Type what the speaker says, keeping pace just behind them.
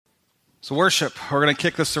So worship, we're going to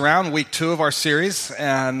kick this around, week 2 of our series,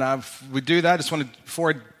 and we do that. I just want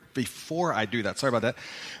to, before I do that, sorry about that,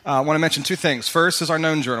 I want to mention 2 things. First is our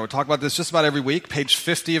Known Journal. We talk about this just about every week, page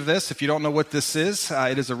 50 of this. If you don't know what this is,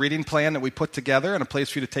 it is a reading plan that we put together and a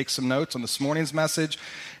place for you to take some notes on this morning's message,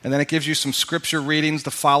 and then it gives you some scripture readings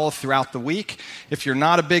to follow throughout the week. If you're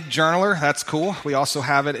not a big journaler, that's cool. We also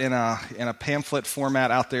have it in a pamphlet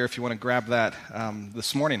format out there if you want to grab that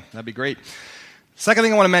this morning. That'd be great. Second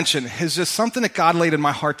thing I want to mention is just something that God laid in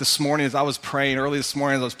my heart this morning as I was praying, early this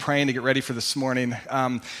morning, as I was praying to get ready for this morning.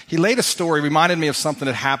 He laid a story, reminded me of something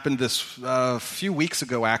that happened this few weeks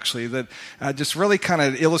ago, actually, that just really kind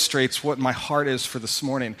of illustrates what my heart is for this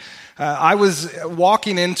morning. I was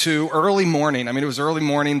walking into early morning. I mean, it was early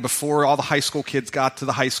morning before all the high school kids got to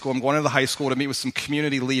the high school. I'm going to the high school to meet with some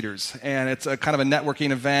community leaders. And it's a kind of a networking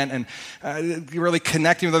event and really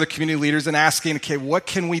connecting with other community leaders and asking, okay, what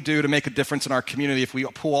can we do to make a difference in our community if we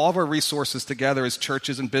pull all of our resources together as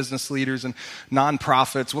churches and business leaders and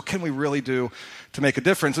nonprofits? What can we really do to make a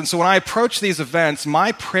difference? And so when I approach these events,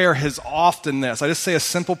 my prayer is often this. I just say a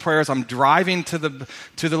simple prayer as I'm driving to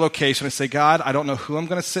the location. I say, God, I don't know who I'm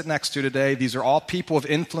going to sit next to today. These are all people of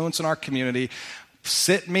influence in our community.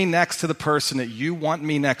 Sit me next to the person that you want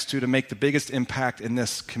me next to make the biggest impact in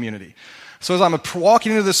this community. So as I'm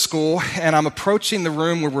walking into the school and I'm approaching the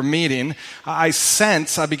room where we're meeting, I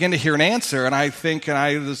begin to hear an answer, and I think,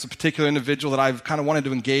 there's a particular individual that I've kind of wanted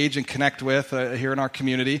to engage and connect with here in our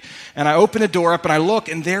community, and I open the door up and I look,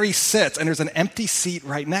 and there he sits, and there's an empty seat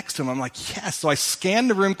right next to him. I'm like, yes. So I scan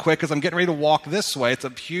the room quick as I'm getting ready to walk this way. It's a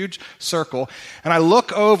huge circle, and I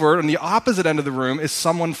look over, and the opposite end of the room is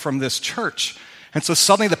someone from this church. And so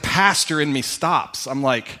suddenly the pastor in me stops. I'm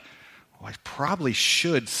like, I probably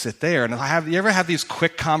should sit there. And you ever have these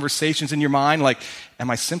quick conversations in your mind, like,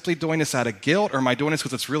 am I simply doing this out of guilt, or am I doing this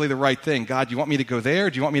because it's really the right thing? God, do you want me to go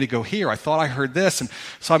there? Do you want me to go here? I thought I heard this. And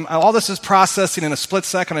so all this is processing. In a split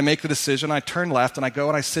second, I make the decision. I turn left, and I go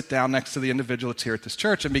and I sit down next to the individual that's here at this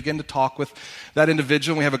church and begin to talk with that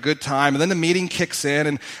individual. And we have a good time. And then the meeting kicks in,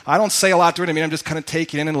 and I don't say a lot during the meeting. I'm just kind of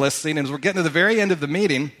taking in and listening. And as we're getting to the very end of the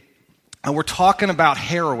meeting, and we're talking about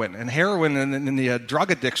heroin, and heroin and the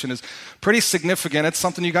drug addiction is pretty significant. It's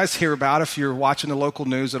something you guys hear about if you're watching the local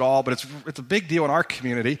news at all, but it's a big deal in our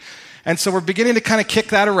community. And so we're beginning to kind of kick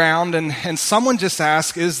that around, and someone just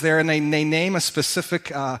asked, is there, and they name a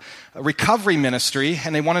specific recovery ministry,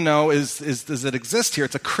 and they want to know, does it exist here?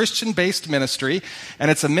 It's a Christian-based ministry, and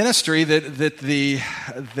it's a ministry that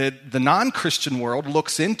the non-Christian world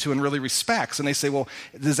looks into and really respects. And they say, well,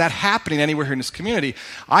 is that happening anywhere here in this community?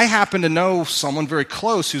 I happen to know someone very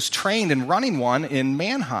close who's trained in running one in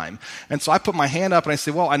Mannheim. And so I put my hand up and I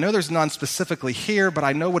say, well, I know there's none specifically here, but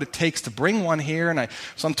I know what it takes to bring one here.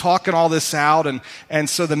 So I'm talking all this out, and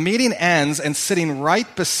so the meeting ends, and sitting right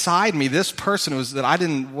beside me, this person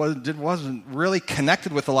wasn't really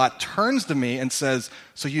connected with a lot, turns to me and says,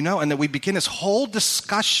 so and then we begin this whole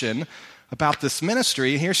discussion about this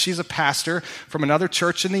ministry. Here she's a pastor from another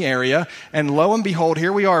church in the area, and lo and behold,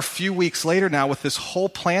 here we are a few weeks later now with this whole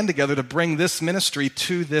plan together to bring this ministry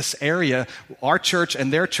to this area, our church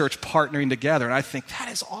and their church partnering together. And I think that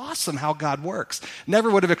is awesome how God works. Never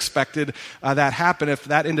would have expected that happen. If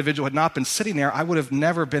that individual had not been sitting there, I would have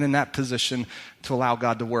never been in that position to allow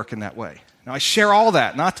God to work in that way. Now, I share all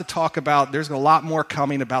that, not to talk about, there's a lot more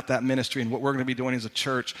coming about that ministry and what we're going to be doing as a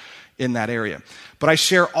church in that area. But I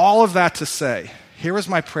share all of that to say, here is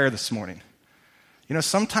my prayer this morning.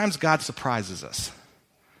 Sometimes God surprises us.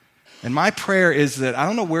 And my prayer is that, I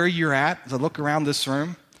don't know where you're at as I look around this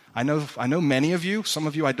room. I know many of you, some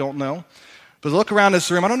of you I don't know. But look around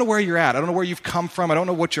this room. I don't know where you're at. I don't know where you've come from. I don't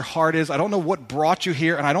know what your heart is. I don't know what brought you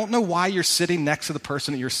here. And I don't know why you're sitting next to the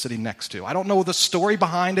person that you're sitting next to. I don't know the story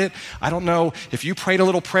behind it. I don't know if you prayed a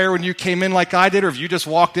little prayer when you came in like I did, or if you just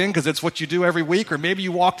walked in because it's what you do every week, or maybe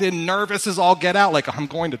you walked in nervous as all get out, like, I'm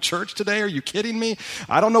going to church today. Are you kidding me?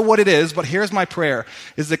 I don't know what it is, but here's my prayer,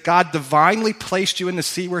 is that God divinely placed you in the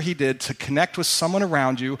seat where he did to connect with someone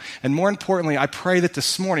around you. And more importantly, I pray that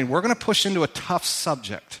this morning we're going to push into a tough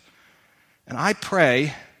subject. And I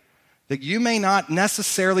pray that you may not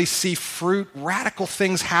necessarily see radical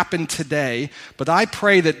things happen today, but I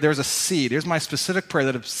pray that there's a seed. Here's my specific prayer,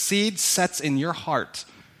 that a seed sets in your heart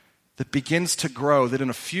that begins to grow, that in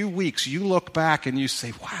a few weeks you look back and you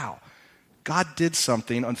say, wow, God did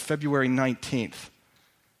something on February 19th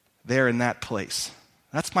there in that place.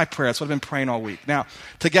 That's my prayer. That's what I've been praying all week. Now,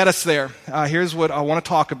 to get us there, here's what I want to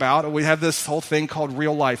talk about. We have this whole thing called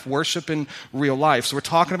real life, worship in real life. So we're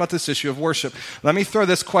talking about this issue of worship. Let me throw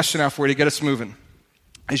this question out for you to get us moving.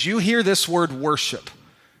 As you hear this word worship,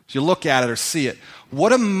 as you look at it or see it,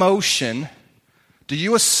 what emotion do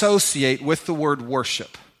you associate with the word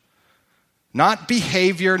worship? Not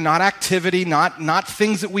behavior, not activity, not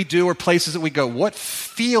things that we do or places that we go. What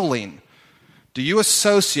feeling do you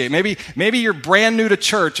associate? Maybe you're brand new to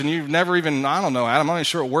church and you've never even, I don't know, Adam, I'm not even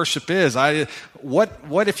sure what worship is.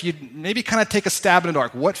 What if you maybe kind of take a stab in the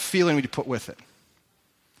dark? What feeling would you put with it?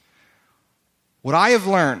 What I have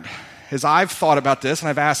learned is I've thought about this and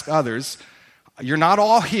I've asked others. You're not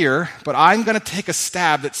all here, but I'm going to take a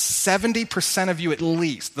stab that 70% of you at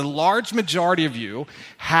least, the large majority of you,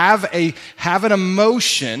 have an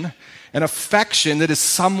emotion, an affection that is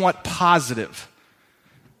somewhat positive.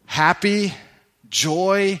 Happy,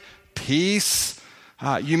 joy, peace.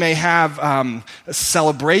 You may have a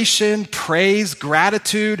celebration, praise,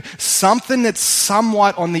 gratitude, something that's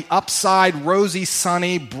somewhat on the upside, rosy,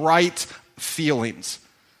 sunny, bright feelings.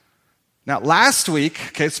 Now, last week,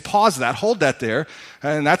 okay, let's pause that, hold that there,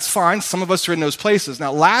 and that's fine. Some of us are in those places.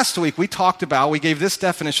 Now, last week, we gave this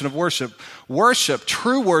definition of worship. Worship,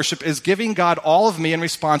 true worship, is giving God all of me in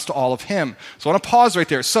response to all of him. So I want to pause right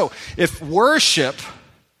there. So if worship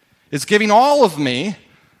is giving all of me,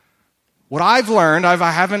 what I've learned,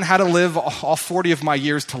 I haven't had to live all 40 of my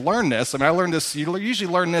years to learn this. I mean, I learned this, you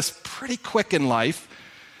usually learn this pretty quick in life,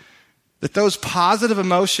 that those positive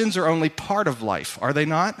emotions are only part of life, are they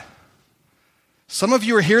not? Some of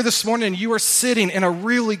you are here this morning and you are sitting in a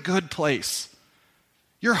really good place.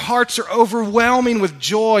 Your hearts are overwhelming with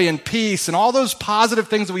joy and peace and all those positive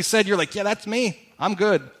things that we said. You're like, yeah, that's me. I'm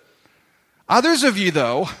good. Others of you,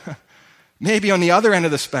 though, maybe on the other end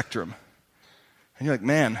of the spectrum. And you're like,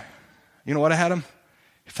 man, you know what, Adam?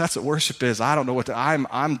 If that's what worship is, I don't know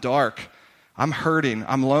I'm dark. I'm hurting.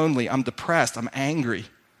 I'm lonely. I'm depressed. I'm angry.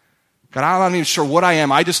 God, I'm not even sure what I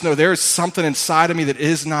am. I just know there's something inside of me that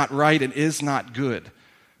is not right and is not good.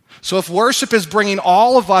 So if worship is bringing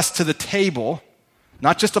all of us to the table,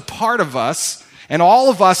 not just a part of us, and all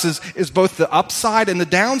of us is both the upside and the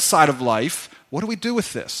downside of life, what do we do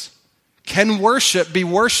with this? Can worship be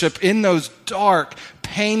worship in those dark,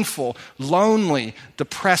 painful, lonely,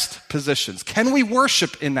 depressed positions? Can we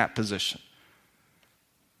worship in that position?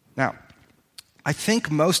 Now, I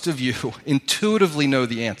think most of you intuitively know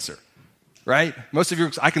the answer. Right? Most of you,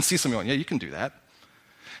 I can see some of you going, yeah, you can do that.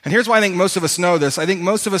 And here's why I think most of us know this. I think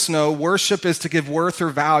most of us know worship is to give worth or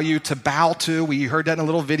value, to bow to. We heard that in a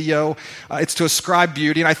little video. It's to ascribe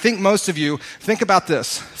beauty. And I think most of you, think about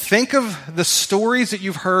this. Think of the stories that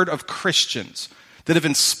you've heard of Christians that have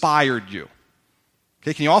inspired you.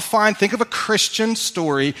 Okay, can you all think of a Christian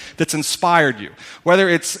story that's inspired you? Whether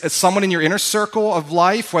it's someone in your inner circle of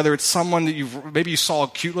life, whether it's someone that maybe you saw a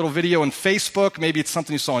cute little video on Facebook, maybe it's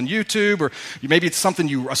something you saw on YouTube, or maybe it's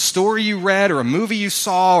a story you read, or a movie you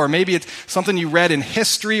saw, or maybe it's something you read in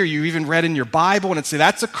history, or you even read in your Bible, and it's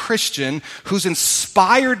that's a Christian who's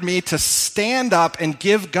inspired me to stand up and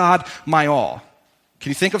give God my all. Can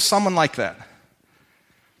you think of someone like that?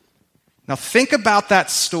 Now think about that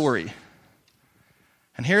story.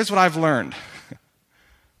 And here's what I've learned.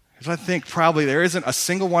 I think probably there isn't a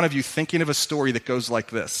single one of you thinking of a story that goes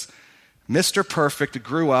like this. Mr. Perfect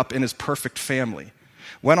grew up in his perfect family,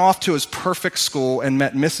 went off to his perfect school and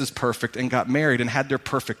met Mrs. Perfect and got married and had their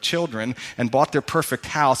perfect children and bought their perfect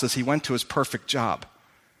house as he went to his perfect job.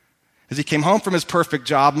 As he came home from his perfect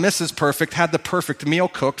job, Mrs. Perfect had the perfect meal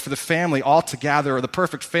cooked for the family all to gather, or the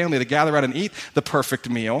perfect family to gather around and eat the perfect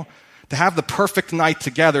meal, to have the perfect night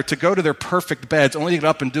together, to go to their perfect beds, only to get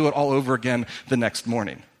up and do it all over again the next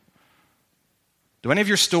morning. Do any of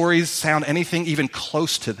your stories sound anything even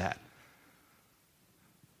close to that?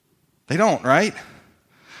 They don't, right?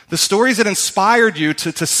 The stories that inspired you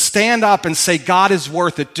to stand up and say God is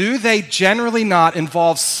worth it, do they generally not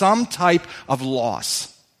involve some type of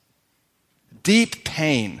loss? Deep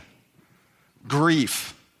pain,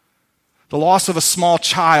 grief, the loss of a small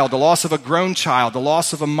child, the loss of a grown child, the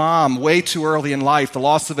loss of a mom way too early in life, the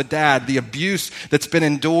loss of a dad, the abuse that's been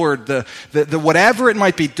endured, the whatever it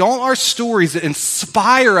might be. Don't our stories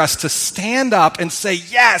inspire us to stand up and say,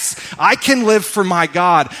 yes, I can live for my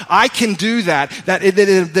God. I can do that.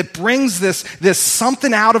 That brings this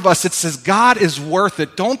something out of us that says God is worth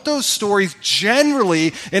it. Don't those stories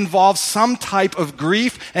generally involve some type of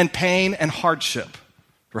grief and pain and hardship,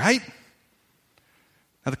 right?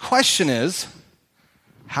 Now the question is,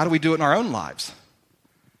 how do we do it in our own lives?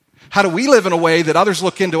 How do we live in a way that others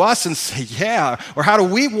look into us and say, yeah? Or how do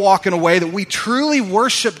we walk in a way that we truly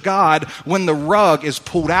worship God when the rug is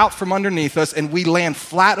pulled out from underneath us and we land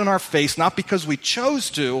flat on our face, not because we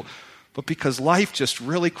chose to, but because life just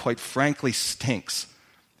really, quite frankly, stinks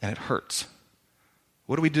and it hurts?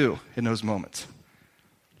 What do we do in those moments?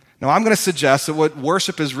 Now I'm going to suggest that what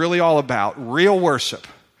worship is really all about, real worship,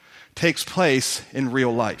 takes place in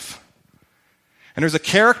real life. And there's a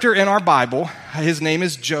character in our Bible. His name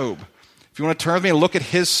is Job. If you want to turn with me and look at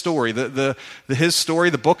his story, his story,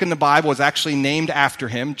 the book in the Bible is actually named after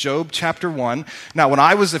him, Job chapter 1. Now,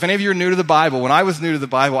 if any of you are new to the Bible, when I was new to the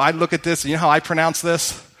Bible, I'd look at this, and you know how I pronounce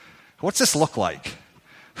this? What's this look like?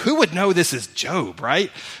 Who would know this is Job, right?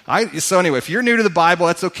 So anyway, if you're new to the Bible,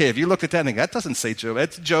 that's okay. If you look at that and think, that doesn't say Job.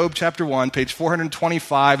 It's Job chapter 1, page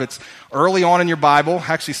 425. It's early on in your Bible,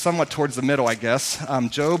 actually somewhat towards the middle, I guess.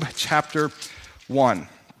 Job chapter 1.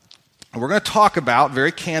 And we're going to talk about,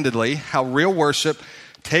 very candidly, how real worship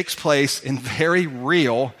takes place in very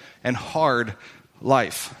real and hard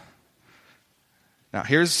life. Now,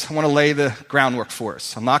 I want to lay the groundwork for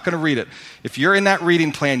us. I'm not going to read it. If you're in that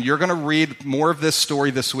reading plan, you're going to read more of this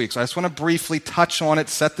story this week. So I just want to briefly touch on it,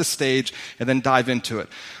 set the stage, and then dive into it.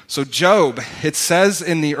 So Job, it says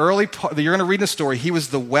in the early part, you're going to read the story, he was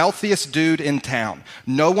the wealthiest dude in town.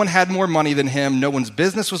 No one had more money than him. No one's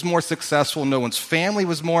business was more successful. No one's family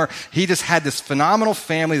was more. He just had this phenomenal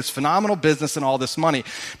family, this phenomenal business, and all this money.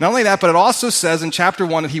 Not only that, but it also says in chapter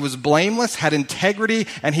 1 that he was blameless, had integrity,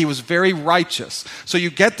 and he was very righteous. So you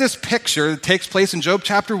get this picture that takes place in Job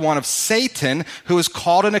chapter 1 of Satan, who is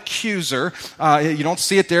called an accuser. You don't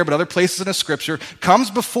see it there, but other places in the scripture,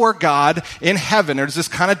 comes before God in heaven. There's this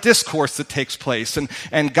kind of discourse that takes place.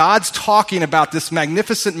 And God's talking about this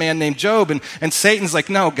magnificent man named Job. And Satan's like,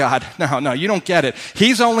 no, God, no, you don't get it.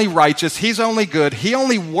 He's only righteous. He's only good. He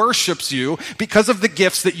only worships you because of the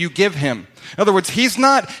gifts that you give him. In other words, he's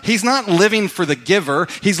not living for the giver,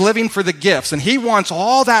 he's living for the gifts. And he wants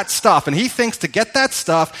all that stuff. And he thinks to get that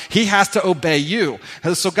stuff, he has to obey you.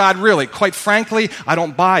 So God, really, quite frankly, I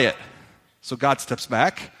don't buy it. So God steps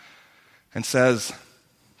back and says,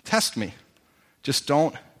 test me. Just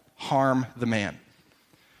don't harm the man.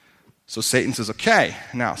 So Satan says, okay.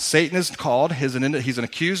 Now, Satan is called, he's an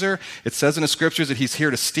accuser. It says in the scriptures that he's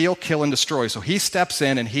here to steal, kill, and destroy. So he steps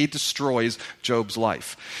in and he destroys Job's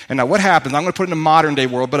life. And now what happens, I'm going to put it in a modern day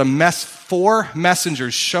world, but 4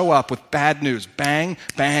 messengers show up with bad news. Bang,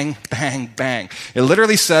 bang, bang, bang. It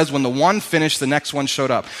literally says when the one finished, the next one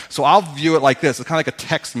showed up. So I'll view it like this. It's kind of like a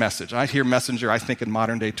text message. I hear messenger, I think in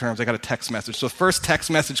modern day terms, I got a text message. So the first text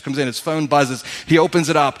message comes in, his phone buzzes, he opens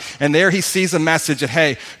it up, and there he sees a message that,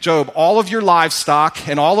 hey, Job, all of your livestock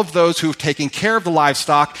and all of those who've taken care of the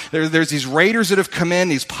livestock, there's these raiders that have come in,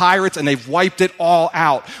 these pirates, and they've wiped it all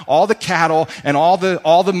out. All the cattle and all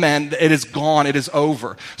the men, it is gone, it is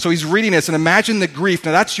over. So he's reading this, and imagine the grief.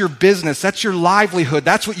 Now that's your business, that's your livelihood,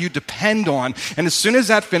 that's what you depend on. And as soon as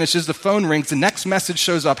that finishes, the phone rings, the next message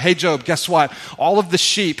shows up. Hey Job, guess what? All of the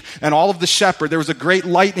sheep and all of the shepherd, there was a great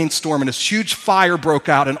lightning storm and this huge fire broke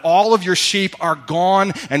out, and all of your sheep are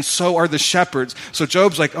gone, and so are the shepherds. So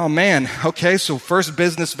Job's like, oh man, okay, so first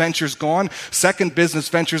business venture's gone, second business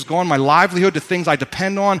venture's gone, my livelihood, the things I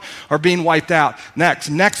depend on are being wiped out.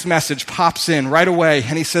 Next message pops in right away,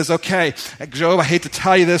 and he says, okay, Job, I hate to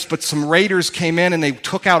tell you this, but some raiders came in and they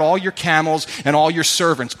took out all your camels and all your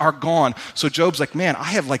servants are gone. So Job's like, man, I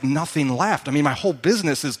have like nothing left. I mean, my whole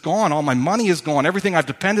business is gone. All my money is gone. Everything I've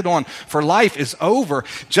depended on for life is over.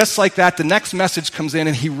 Just like that, the next message comes in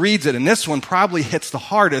and he reads it, and this one probably hits the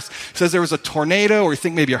hardest. It says there was a tornado, or you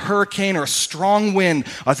think maybe a hurricane or a strong wind.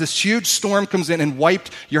 This huge storm comes in and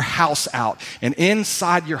wiped your house out. And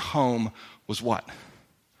inside your home was what?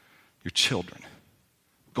 Your children.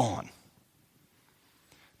 Gone.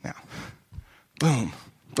 Now, boom,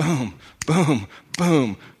 boom, boom,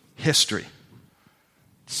 boom. History.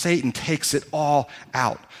 Satan takes it all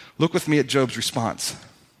out. Look with me at Job's response.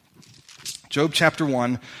 Job chapter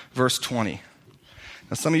 1, verse 20.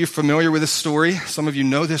 Now, some of you are familiar with this story. Some of you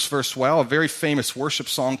know this verse well. A very famous worship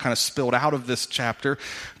song kind of spilled out of this chapter.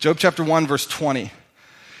 Job chapter 1, verse 20.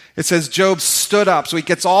 It says, Job stood up. So he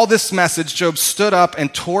gets all this message. Job stood up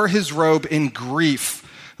and tore his robe in grief.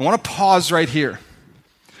 I want to pause right here,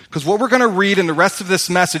 because what we're going to read in the rest of this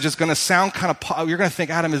message is going to sound kind of, you're going to think,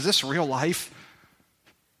 Adam, is this real life?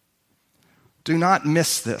 Do not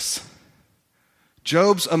miss this.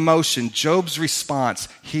 Job's emotion, Job's response,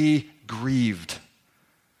 he grieved.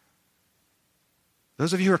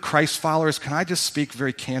 Those of you who are Christ followers, can I just speak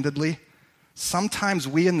very candidly? Sometimes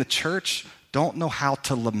we in the church don't know how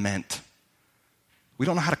to lament. We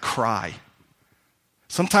don't know how to cry.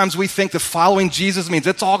 Sometimes we think that following Jesus means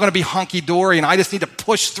it's all going to be hunky-dory and I just need to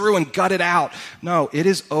push through and gut it out. No, it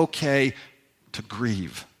is okay to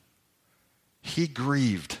grieve. He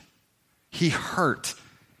grieved. He hurt.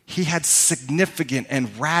 He had significant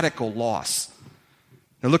and radical loss.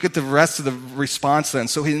 Now look at the rest of the response then.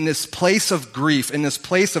 So in this place of grief, in this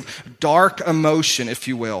place of dark emotion, if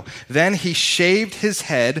you will, then he shaved his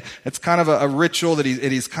head. It's kind of a ritual that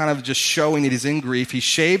he's kind of just showing that he's in grief. He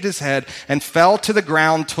shaved his head and fell to the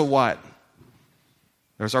ground to what?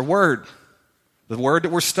 There's our word. The word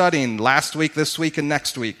that we're studying last week, this week, and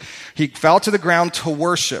next week. He fell to the ground to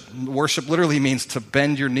worship. Worship literally means to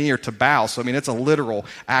bend your knee or to bow. So, it's a literal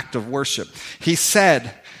act of worship. He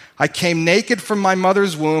said, I came naked from my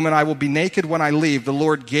mother's womb, and I will be naked when I leave. The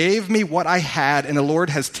Lord gave me what I had, and the Lord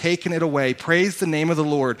has taken it away. Praise the name of the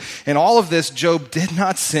Lord. In all of this, Job did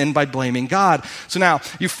not sin by blaming God. So now,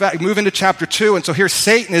 you move into chapter 2, and so here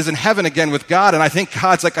Satan is in heaven again with God, and I think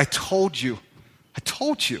God's like, I told you.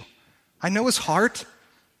 I know his heart.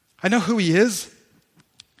 I know who he is.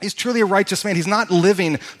 He's truly a righteous man. He's not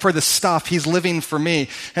living for the stuff. He's living for me.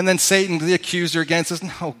 And then Satan, the accuser again, says,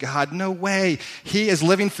 no, God, no way. He is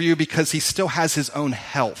living for you because he still has his own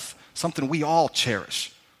health, something we all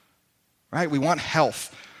cherish, right? We want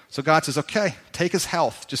health. So God says, okay, take his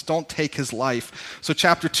health. Just don't take his life. So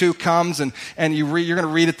chapter 2 comes, and you're going to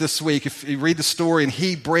read it this week. If you read the story, and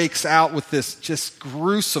he breaks out with this just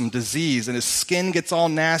gruesome disease, and his skin gets all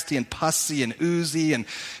nasty and pussy and oozy, and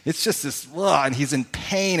it's just this, and he's in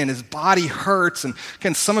pain, and his body hurts. And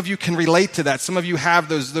again, some of you can relate to that. Some of you have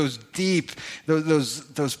those deep,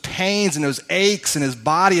 those pains and those aches in his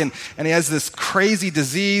body, and he has this crazy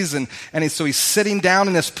disease, so he's sitting down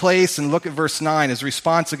in this place, and look at verse 9. His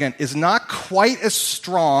response again is not quite as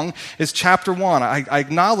strong as chapter 1. I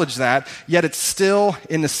acknowledge that, yet it's still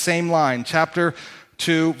in the same line. Chapter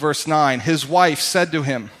 2, verse 9. His wife said to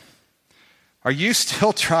him, are you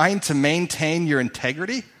still trying to maintain your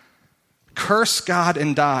integrity? Curse God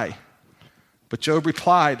and die. But Job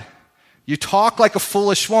replied, you talk like a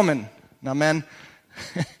foolish woman. Now, men,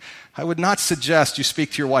 I would not suggest you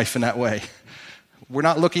speak to your wife in that way. We're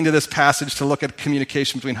not looking to this passage to look at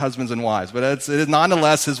communication between husbands and wives, but it is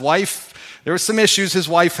nonetheless his wife. There were some issues his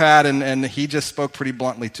wife had, and he just spoke pretty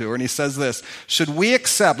bluntly to her. And he says this, should we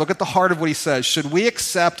accept, look at the heart of what he says, should we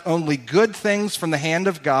accept only good things from the hand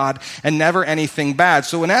of God and never anything bad?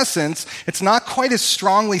 So in essence, it's not quite as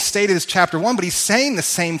strongly stated as chapter 1, but he's saying the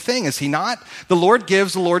same thing, is he not? The Lord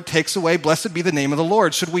gives, the Lord takes away, blessed be the name of the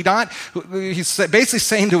Lord. Should we not? He's basically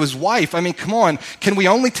saying to his wife, come on, can we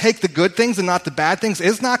only take the good things and not the bad things?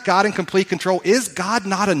 Is not God in complete control? Is God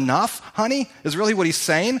not enough, honey? Is really what he's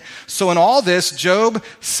saying. So in all this, Job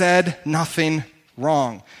said nothing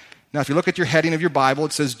wrong. Now, if you look at your heading of your Bible,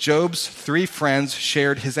 it says Job's 3 friends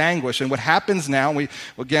shared his anguish. And what happens now,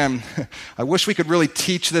 I wish we could really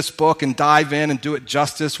teach this book and dive in and do it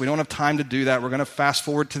justice. We don't have time to do that. We're going to fast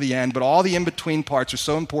forward to the end. But all the in-between parts are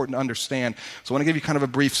so important to understand. So I want to give you kind of a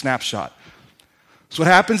brief snapshot. So what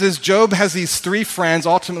happens is Job has these 3 friends,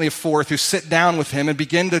 ultimately a 4th, who sit down with him and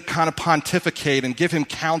begin to kind of pontificate and give him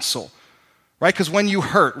counsel. Right? Because when you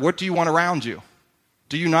hurt, what do you want around you?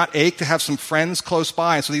 Do you not ache to have some friends close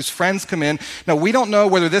by? And so these friends come in. Now, we don't know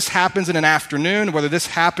whether this happens in an afternoon, whether this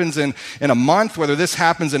happens in a month, whether this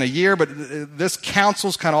happens in a year, but this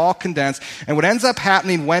counsel's kind of all condensed. And what ends up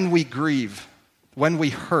happening when we grieve, when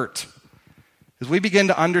we hurt, is we begin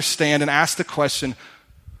to understand and ask the question,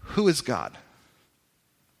 who is God?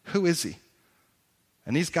 Who is he?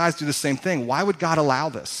 And these guys do the same thing. Why would God allow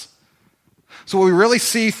this? So what we really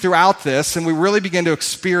see throughout this, and we really begin to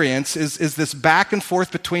experience, is this back and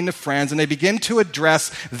forth between the friends, and they begin to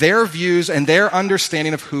address their views and their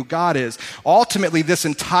understanding of who God is. Ultimately, this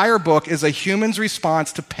entire book is a human's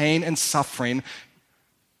response to pain and suffering,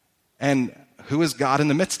 and who is God in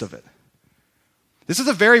the midst of it? This is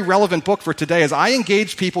a very relevant book for today as I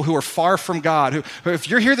engage people who are far from God. Who, if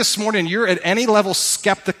you're here this morning and you're at any level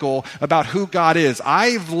skeptical about who God is,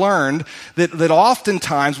 I've learned that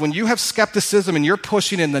oftentimes when you have skepticism and you're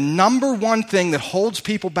pushing in, the number one thing that holds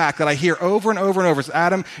people back that I hear over and over and over is,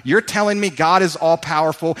 Adam, you're telling me God is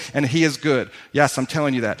all-powerful and he is good. Yes, I'm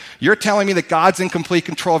telling you that. You're telling me that God's in complete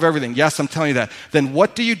control of everything. Yes, I'm telling you that. Then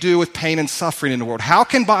what do you do with pain and suffering in the world? How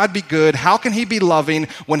can God be good? How can he be loving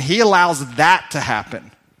when he allows that to happen?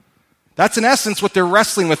 That's in essence what they're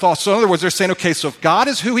wrestling with also. So in other words, they're saying, okay, so if God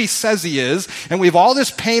is who he says he is, and we have all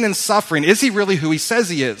this pain and suffering, is he really who he says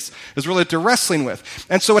he is really what they're wrestling with.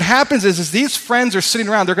 And so what happens is these friends are sitting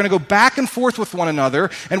around, they're going to go back and forth with one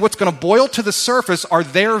another, and what's going to boil to the surface are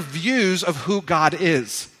their views of who God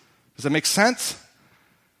is. Does that make sense?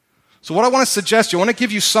 So what I want to suggest, I want to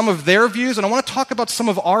give you some of their views, and I want to talk about some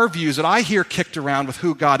of our views that I hear kicked around with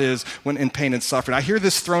who God is when in pain and suffering. I hear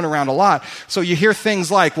this thrown around a lot. So you hear things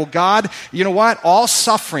like, well, God, you know what? All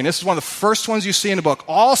suffering, this is one of the first ones you see in the book,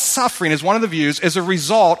 all suffering is one of the views, is a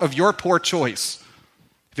result of your poor choice.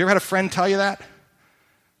 Have you ever had a friend tell you that?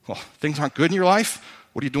 Well, things aren't good in your life?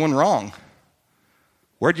 What are you doing wrong?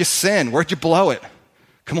 Where'd you sin? Where'd you blow it?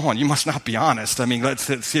 Come on, you must not be honest. I mean, let's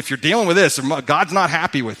see if you're dealing with this, God's not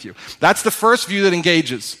happy with you. That's the first view that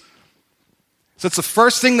engages. So it's the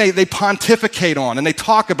first thing they pontificate on, and they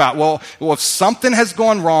talk about, well, if something has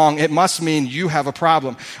gone wrong, it must mean you have a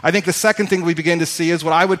problem. I think the second thing we begin to see is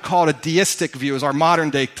what I would call a deistic view, is our modern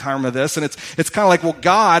day term of this, and it's kind of like, well,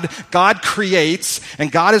 God creates,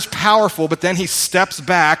 and God is powerful, but then he steps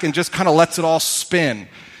back and just kind of lets it all spin.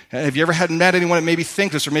 Have you ever met anyone that maybe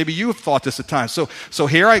think this, or maybe you have thought this at times? So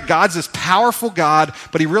here, God's this powerful God,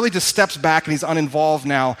 but he really just steps back and he's uninvolved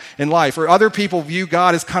now in life. Or other people view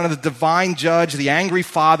God as kind of the divine judge, the angry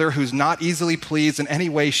father who's not easily pleased in any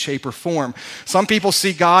way, shape, or form. Some people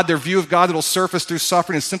see God, their view of God that will surface through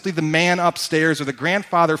suffering is simply the man upstairs or the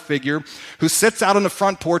grandfather figure who sits out on the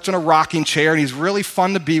front porch in a rocking chair and he's really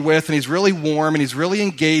fun to be with and he's really warm and he's really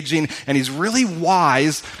engaging and he's really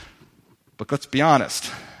wise. But let's be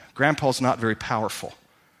honest. Grandpa's not very powerful.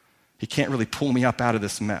 He can't really pull me up out of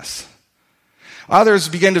this mess. Others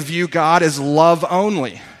begin to view God as love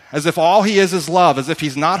only, as if all he is love, as if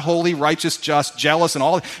he's not holy, righteous, just, jealous, and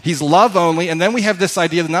all. He's love only. And then we have this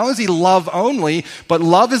idea that not only is he love only, but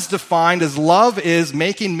love is defined as love is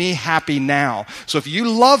making me happy now. So if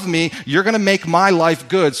you love me, you're going to make my life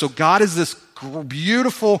good. So God is this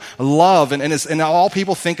beautiful love, and all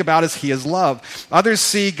people think about is he is love. Others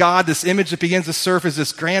see God, this image that begins to surface,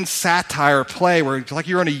 this grand satire play where it's like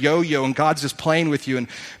you're on a yo-yo and God's just playing with you and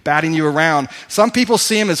batting you around. Some people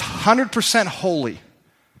see him as 100% holy.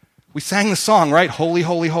 We sang the song, right? Holy,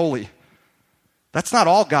 holy, holy. That's not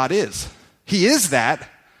all God is. He is that,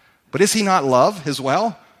 but is he not love as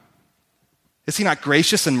well? Is he not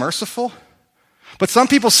gracious and merciful? But some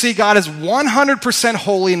people see God as 100%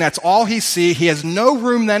 holy, and that's all he sees. He has no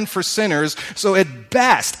room then for sinners. So at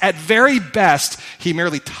best, at very best, he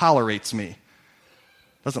merely tolerates me.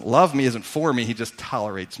 Doesn't love me, isn't for me, he just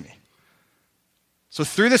tolerates me. So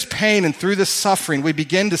through this pain and through this suffering, we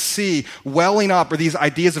begin to see welling up are these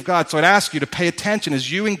ideas of God. So I'd ask you to pay attention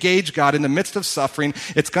as you engage God in the midst of suffering.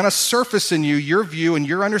 It's going to surface in you your view and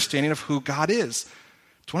your understanding of who God is.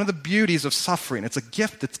 It's one of the beauties of suffering. It's a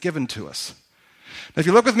gift that's given to us. Now, if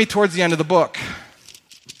you look with me towards the end of the book,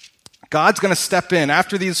 God's going to step in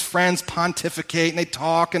after these friends pontificate and they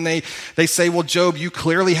talk and they say, well, Job, you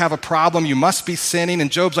clearly have a problem. You must be sinning.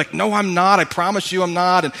 And Job's like, no, I'm not. I promise you I'm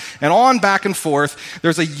not. And on back and forth.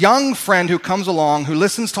 There's a young friend who comes along who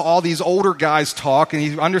listens to all these older guys talk and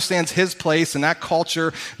he understands his place in that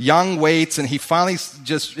culture. Young waits, and he finally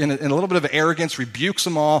just, in a little bit of arrogance, rebukes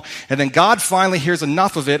them all. And then God finally hears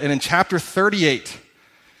enough of it. And in chapter 38,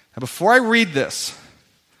 now before I read this,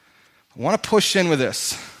 I want to push in with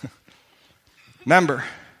this. Remember,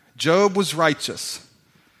 Job was righteous.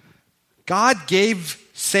 God gave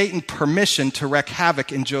Satan permission to wreak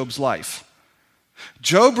havoc in Job's life.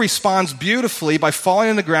 Job responds beautifully by falling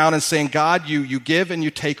on the ground and saying, God, you give and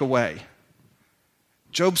you take away.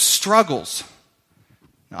 Job struggles.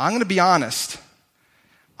 Now, I'm going to be honest.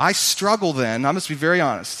 I struggle then. I must be very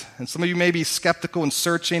honest. And some of you may be skeptical and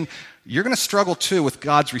searching. You're going to struggle too with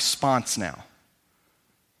God's response now.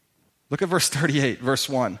 Look at verse 38, verse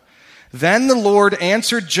 1. Then the Lord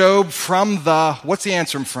answered Job from what's he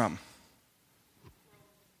answering from?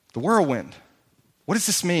 The whirlwind. What does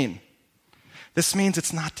this mean? This means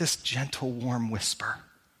it's not this gentle, warm whisper.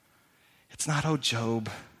 It's not, oh, Job,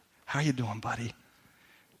 how you doing, buddy?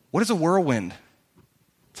 What is a whirlwind?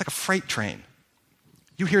 It's like a freight train.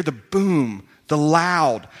 You hear the boom, the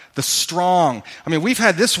loud, the strong. I mean,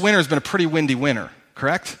 this winter has been a pretty windy winter,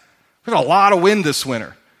 correct? We've had a lot of wind this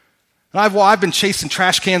winter. And I've been chasing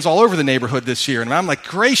trash cans all over the neighborhood this year, and I'm like,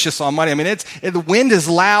 gracious almighty. I mean, the wind is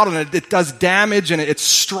loud, and it does damage, and it's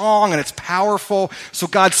strong, and it's powerful. So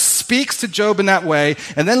God speaks to Job in that way.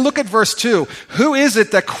 And then look at verse 2. Who is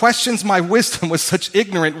it that questions my wisdom with such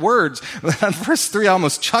ignorant words? Verse 3 I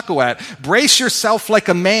almost chuckle at. Brace yourself like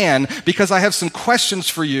a man, because I have some questions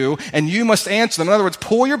for you, and you must answer them. In other words,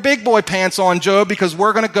 pull your big boy pants on, Job, because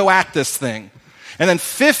we're going to go at this thing. And then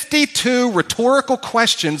 52 rhetorical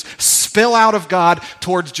questions spill out of God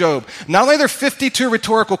towards Job. Not only are there 52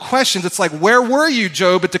 rhetorical questions, it's like, where were you,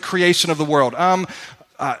 Job, at the creation of the world?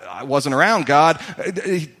 I wasn't around, God.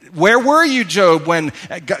 Where were you, Job, when,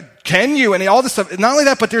 can you, and all this stuff. Not only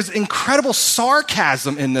that, but there's incredible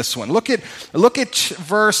sarcasm in this one. Look at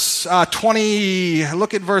verse 20,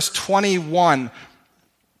 look at verse 21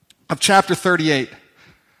 of chapter 38.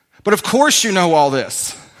 But of course you know all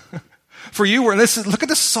this. For you were, look at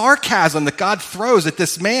the sarcasm that God throws at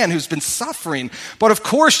this man who's been suffering. But of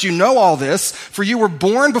course you know all this, for you were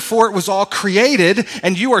born before it was all created,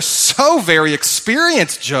 and you are so very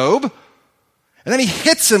experienced, Job. And then he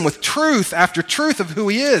hits him with truth after truth of who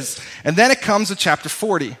he is. And then it comes to chapter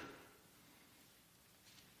 40.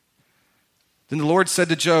 Then the Lord said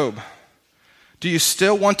to Job, do you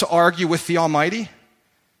still want to argue with the Almighty?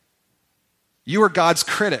 You are God's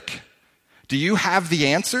critic. Do you have the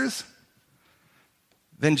answers?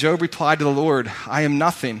 Then Job replied to the Lord, I am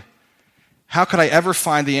nothing. How could I ever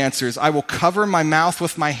find the answers? I will cover my mouth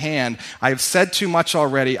with my hand. I have said too much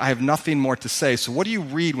already. I have nothing more to say. So what do you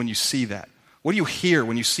read when you see that? What do you hear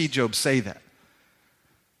when you see Job say that?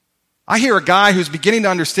 I hear a guy who's beginning to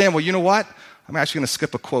understand, well, you know what? I'm actually going to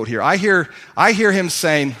skip a quote here. I hear him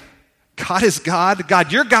saying, God is God.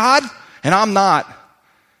 God, you're God, and I'm not.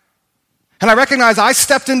 And I recognize I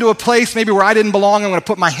stepped into a place maybe where I didn't belong. I'm going to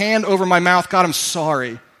put my hand over my mouth. God, I'm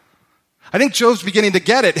sorry. I think Job's beginning to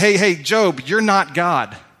get it. Hey, Job, you're not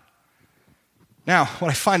God. Now, what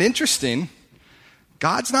I find interesting,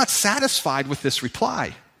 God's not satisfied with this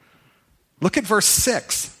reply. Look at verse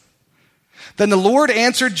 6. Then the Lord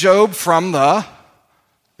answered Job from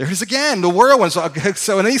there it is again, the whirlwind.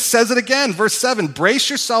 So, and he says it again, verse 7, brace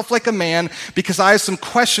yourself like a man because I have some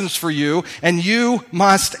questions for you and you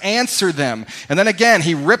must answer them. And then again,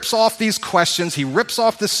 he rips off these questions. He rips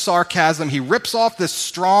off this sarcasm. He rips off this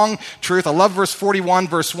strong truth. I love verse 41,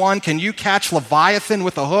 verse 1. Can you catch Leviathan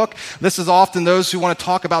with a hook? This is often those who want to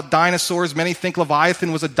talk about dinosaurs. Many think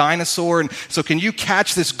Leviathan was a dinosaur. And so can you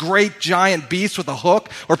catch this great giant beast with a hook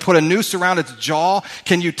or put a noose around its jaw?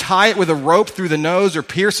 Can you tie it with a rope through the nose or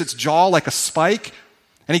pierce its jaw like a spike?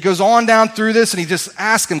 And he goes on down through this and he just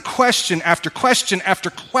asks him question after question after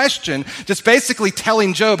question, just basically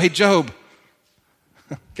telling Job, hey, Job,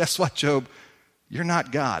 guess what, Job? You're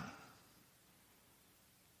not God.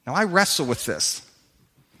 Now, I wrestle with this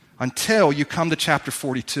until you come to chapter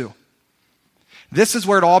 42. This is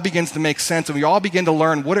where it all begins to make sense and we all begin to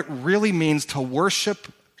learn what it really means to worship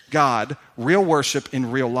God, real worship in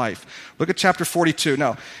real life. Look at chapter 42.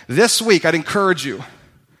 Now, this week, I'd encourage you,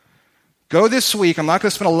 go this week, I'm not going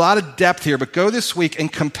to spend a lot of depth here, but go this week and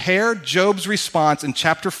compare Job's response in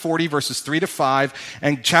chapter 40, verses 3 to 5,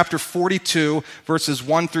 and chapter 42, verses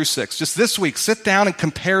 1 through 6. Just this week, sit down and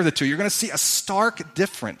compare the two. You're going to see a stark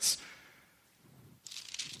difference.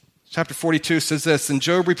 Chapter 42 says this, and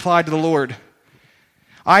Job replied to the Lord,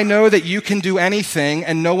 I know that you can do anything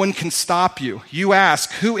and no one can stop you. You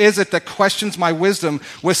ask, who is it that questions my wisdom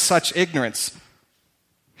with such ignorance?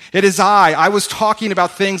 It is I was talking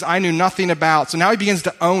about things I knew nothing about. So now he begins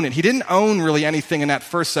to own it. He didn't own really anything in that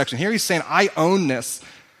first section. Here he's saying, I own this.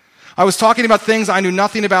 I was talking about things I knew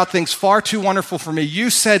nothing about, things far too wonderful for me. You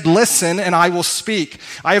said, listen, and I will speak.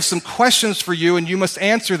 I have some questions for you, and you must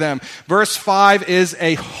answer them. Verse 5 is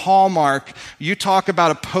a hallmark. You talk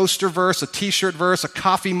about a poster verse, a t-shirt verse, a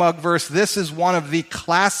coffee mug verse. This is one of the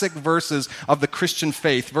classic verses of the Christian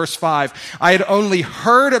faith. Verse 5, I had only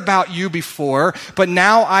heard about you before, but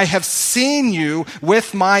now I have seen you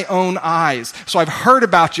with my own eyes. So I've heard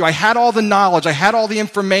about you. I had all the knowledge. I had all the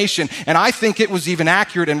information, and I think it was even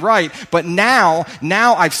accurate and right. But now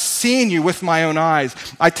I've seen you with my own eyes.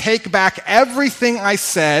 I take back everything I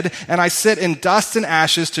said, and I sit in dust and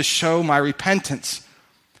ashes to show my repentance.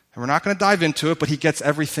 And we're not going to dive into it, but he gets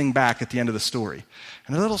everything back at the end of the story.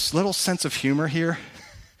 And a little sense of humor here.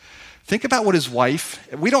 Think about what his wife,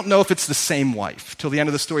 we don't know if it's the same wife. Till the end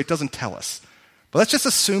of the story, it doesn't tell us. But let's just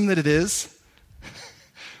assume that it is.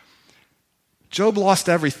 Job lost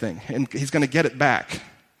everything, and he's going to get it back.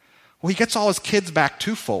 Well, he gets all his kids back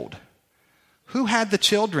twofold. Who had the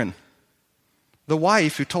children? The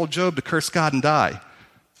wife who told Job to curse God and die.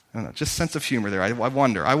 I don't know, just sense of humor there. I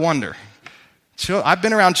wonder. I've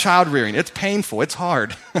been around child rearing. It's painful. It's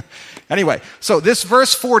hard. Anyway, so this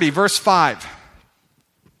verse 40, verse 5.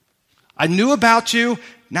 I knew about you,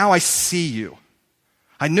 now I see you.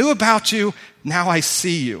 I knew about you, now I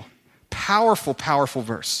see you. Powerful, powerful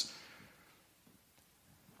verse.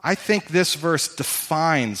 I think this verse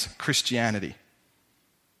defines Christianity.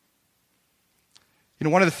 You know,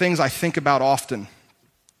 one of the things I think about often,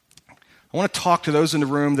 I want to talk to those in the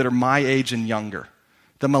room that are my age and younger,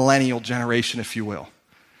 the millennial generation, if you will.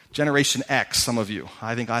 Generation X, some of you.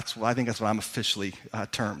 I think that's what I'm officially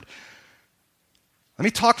termed. Let me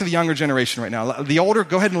talk to the younger generation right now. The older,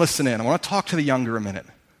 go ahead and listen in. I want to talk to the younger a minute.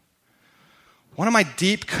 One of my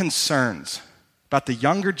deep concerns about the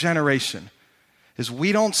younger generation is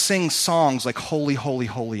we don't sing songs like Holy, Holy,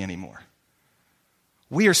 Holy anymore.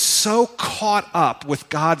 We are so caught up with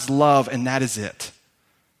God's love, and that is it.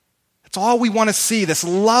 It's all we want to see, this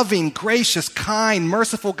loving, gracious, kind,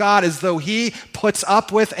 merciful God, as though he puts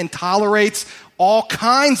up with and tolerates all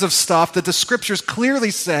kinds of stuff that the scriptures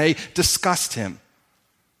clearly say disgust him.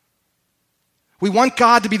 We want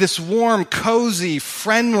God to be this warm, cozy,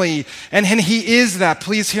 friendly, and he is that.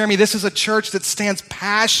 Please hear me. This is a church that stands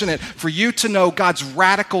passionate for you to know God's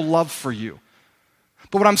radical love for you.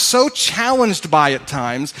 But what I'm so challenged by at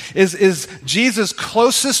times is Jesus'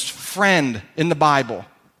 closest friend in the Bible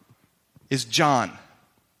is John.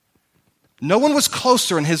 No one was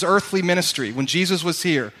closer in his earthly ministry when Jesus was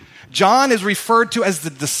here. John is referred to as the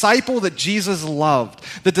disciple that Jesus loved,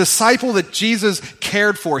 the disciple that Jesus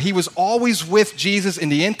cared for. He was always with Jesus in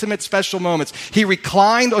the intimate, special moments. He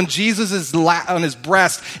reclined on Jesus' on his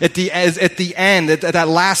breast at the end, at that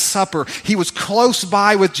Last Supper. He was close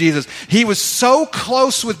by with Jesus. He was so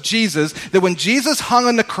close with Jesus that when Jesus hung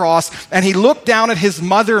on the cross and he looked down at his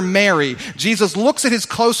mother Mary, Jesus looks at his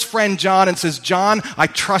close friend John and says, "John, I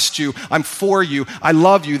trust you. I'm for you. I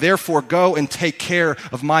love you. Therefore, go and take care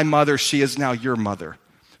of my mother. She is now your mother."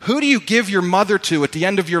 Who do you give your mother to at the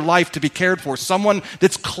end of your life to be cared for? Someone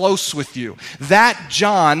that's close with you. That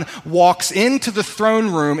John walks into the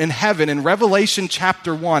throne room in heaven in Revelation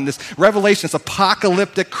chapter 1. This Revelation, this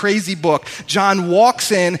apocalyptic, crazy book. John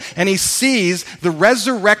walks in and he sees the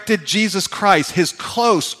resurrected Jesus Christ, his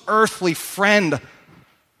close earthly friend.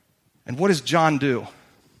 And what does John do?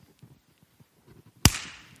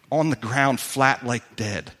 On the ground, flat like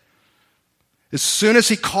dead. As soon as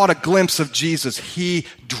he caught a glimpse of Jesus, he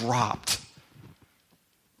dropped.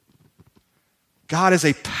 God is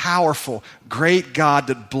a powerful, great God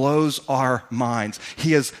that blows our minds.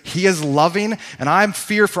 He is loving, and I'm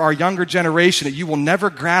fear for our younger generation that you will never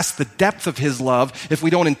grasp the depth of his love if we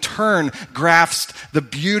don't in turn grasp the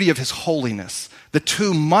beauty of his holiness. The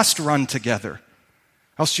two must run together.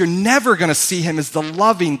 Else you're never going to see him as the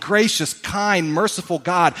loving, gracious, kind, merciful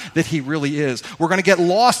God that he really is. We're going to get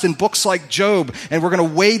lost in books like Job, and we're going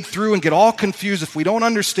to wade through and get all confused if we don't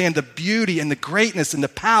understand the beauty and the greatness and the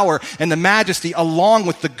power and the majesty along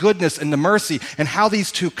with the goodness and the mercy and how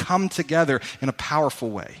these two come together in a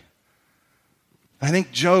powerful way. And I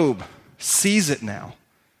think Job sees it now.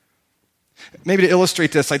 Maybe to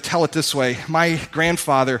illustrate this, I tell it this way. My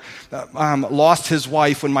grandfather lost his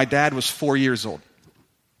wife when my dad was 4 years old.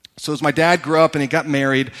 So as my dad grew up and he got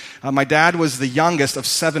married, my dad was the youngest of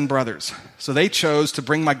 7 brothers. So they chose to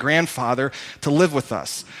bring my grandfather to live with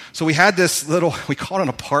us. So we had this little, we called it an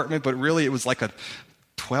apartment, but really it was like a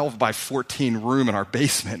 12 by 14 room in our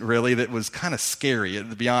basement, really, that was kind of scary, to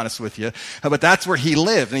be honest with you. But that's where he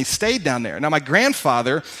lived, and he stayed down there. Now, my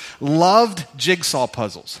grandfather loved jigsaw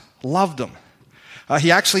puzzles, loved them.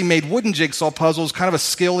 He actually made wooden jigsaw puzzles, kind of a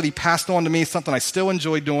skill that he passed on to me, something I still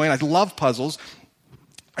enjoy doing. I love puzzles.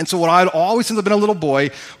 And so what I'd always, since I've been a little boy,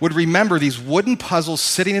 would remember these wooden puzzles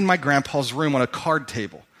sitting in my grandpa's room on a card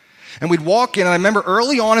table. And we'd walk in, and I remember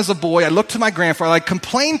early on as a boy, I looked to my grandfather, I'd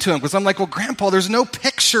complain to him, because I'm like, well, Grandpa, there's no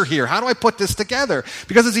picture here. How do I put this together?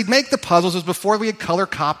 Because as he'd make the puzzles, it was before we had color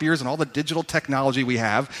copiers and all the digital technology we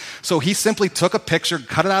have. So he simply took a picture,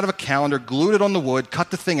 cut it out of a calendar, glued it on the wood, cut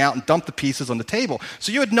the thing out, and dumped the pieces on the table.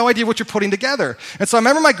 So you had no idea what you're putting together. And so I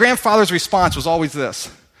remember my grandfather's response was always this: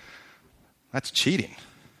 "That's cheating.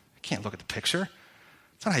 Can't look at the picture.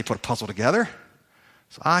 It's not how you put a puzzle together."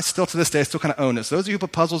 So I still, to this day, I still kind of own this. Those of you who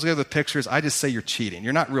put puzzles together with pictures, I just say you're cheating.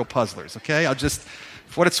 You're not real puzzlers, okay? I'll just,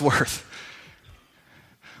 for what it's worth.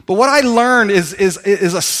 But what I learned is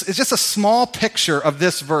just a small picture of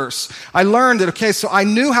this verse. I learned that, okay, so I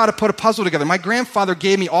knew how to put a puzzle together. My grandfather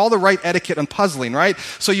gave me all the right etiquette on puzzling, right?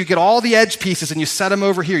 So you get all the edge pieces and you set them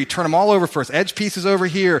over here. You turn them all over first. Edge pieces over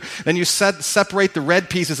here. Then you separate the red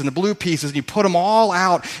pieces and the blue pieces, and you put them all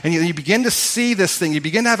out, and you begin to see this thing. You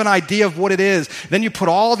begin to have an idea of what it is. Then you put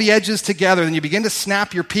all the edges together, and you begin to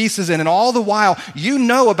snap your pieces in, and all the while, you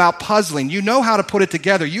know about puzzling. You know how to put it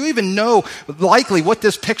together. You even know likely what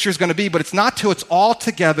this picture is going to be, but it's not till it's all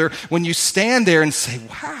together when you stand there and say,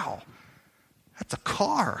 wow, that's a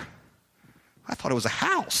car. I thought it was a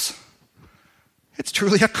house. It's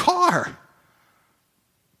truly a car.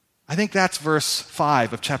 I think that's verse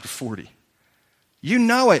 5 of chapter 40. You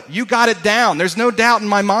know it. You got it down. There's no doubt in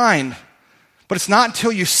my mind. But it's not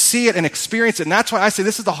until you see it and experience it. And that's why I say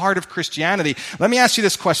this is the heart of Christianity. Let me ask you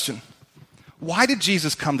this question. Why did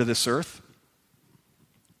Jesus come to this earth?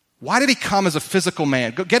 Why did he come as a physical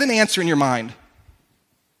man? Go get an answer in your mind.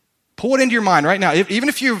 Pull it into your mind right now. Even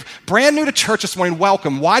if you're brand new to church this morning,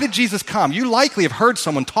 welcome. Why did Jesus come? You likely have heard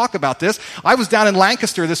someone talk about this. I was down in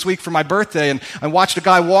Lancaster this week for my birthday, and I watched a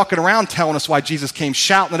guy walking around telling us why Jesus came,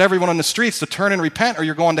 shouting at everyone on the streets to turn and repent or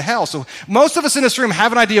you're going to hell. So most of us in this room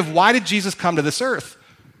have an idea of why did Jesus come to this earth.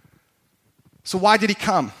 So why did he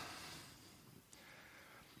come?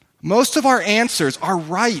 Most of our answers are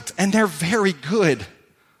right, and they're very good,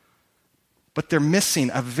 but they're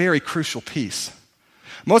missing a very crucial piece.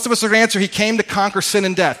 Most of us are going to answer, he came to conquer sin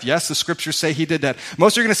and death. Yes, the scriptures say he did that.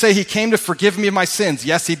 Most of you are going to say, he came to forgive me of my sins.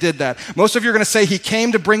 Yes, he did that. Most of you are going to say, he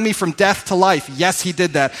came to bring me from death to life. Yes, he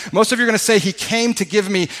did that. Most of you are going to say, he came to give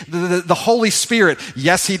me the Holy Spirit.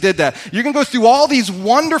 Yes, he did that. You can go through all these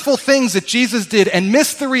wonderful things that Jesus did and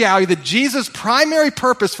miss the reality that Jesus' primary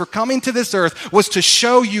purpose for coming to this earth was to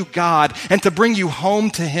show you God and to bring you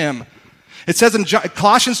home to him. It says in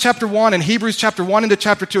Colossians chapter 1 and Hebrews chapter 1 into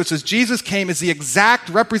chapter 2, it says Jesus came as the exact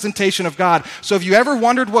representation of God. So if you ever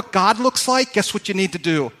wondered what God looks like, guess what you need to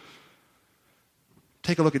do?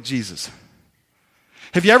 Take a look at Jesus.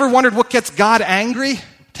 Have you ever wondered what gets God angry?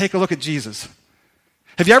 Take a look at Jesus.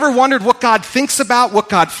 Have you ever wondered what God thinks about, what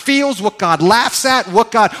God feels, what God laughs at,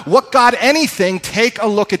 what God anything? Take a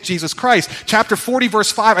look at Jesus Christ. Chapter 40,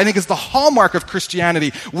 verse 5, I think is the hallmark of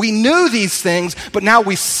Christianity. We knew these things, but now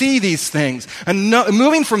we see these things. And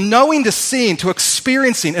moving from knowing to seeing to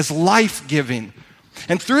experiencing is life-giving.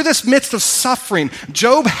 And through this midst of suffering,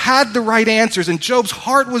 Job had the right answers, and Job's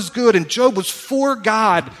heart was good, and Job was for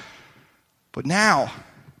God. But now,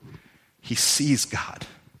 he sees God.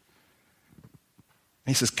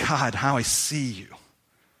 And he says, God, how I see you.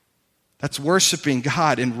 That's worshiping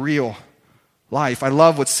God in real life. I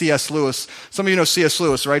love what C.S. Lewis, some of you know C.S.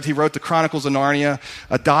 Lewis, right? He wrote the Chronicles of Narnia.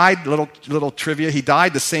 Died, little trivia, he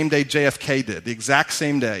died the same day JFK did, the exact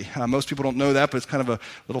same day. Most people don't know that, but it's kind of a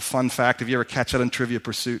little fun fact if you ever catch that in Trivia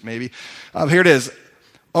Pursuit, maybe. Here it is.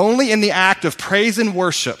 Only in the act of praise and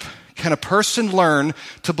worship can a person learn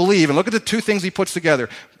to believe. And look at the two things he puts together.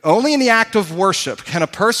 Only in the act of worship can a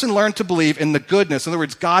person learn to believe in the goodness. In other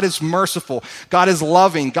words, God is merciful. God is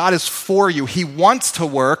loving. God is for you. He wants to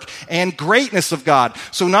work, and greatness of God.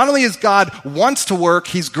 So not only is God wants to work,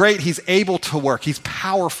 he's great, he's able to work. He's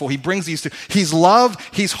powerful. He brings these two. He's love,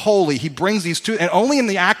 he's holy. He brings these two. And only in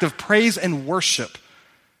the act of praise and worship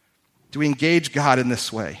do we engage God in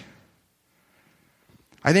this way.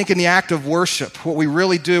 I think in the act of worship, what we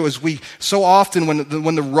really do is we, so often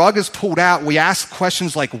when the rug is pulled out, we ask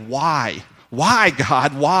questions like, why? Why,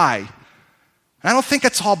 God, why? And I don't think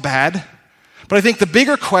it's all bad. But I think the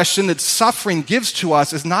bigger question that suffering gives to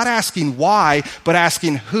us is not asking why, but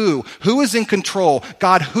asking who. Who is in control?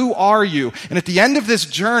 God, who are you? And at the end of this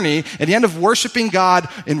journey, at the end of worshiping God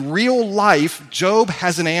in real life, Job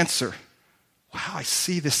has an answer. Wow, I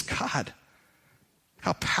see this God.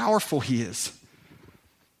 How powerful he is.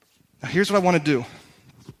 Now, here's what I want to do.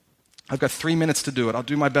 I've got 3 minutes to do it. I'll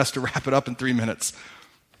do my best to wrap it up in 3 minutes.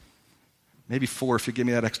 Maybe 4 if you give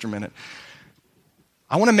me that extra minute.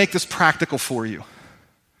 I want to make this practical for you.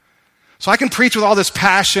 So I can preach with all this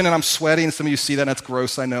passion, and I'm sweating, and some of you see that, and that's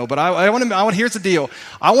gross, I know. But here's the deal.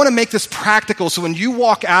 I want to make this practical so when you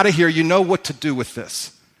walk out of here, you know what to do with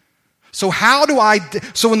this. So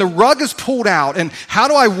when the rug is pulled out, and how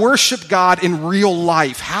do I worship God in real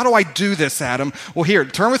life? How do I do this, Adam? Well, here,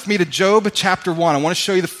 turn with me to Job chapter 1. I want to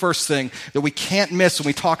show you the first thing that we can't miss when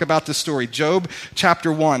we talk about this story. Job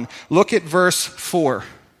chapter 1. Look at verse 4.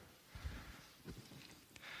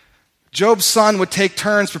 Job's son would take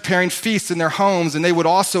turns preparing feasts in their homes, and they would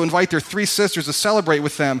also invite their 3 sisters to celebrate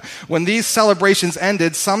with them. When these celebrations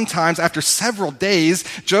ended, sometimes after several days,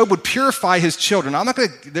 Job would purify his children. I'm not going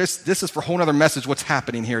to, this is for a whole other message what's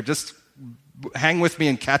happening here. Just hang with me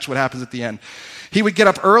and catch what happens at the end. He would get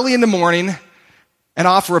up early in the morning and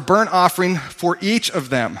offer a burnt offering for each of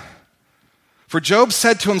them. For Job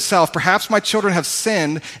said to himself, perhaps my children have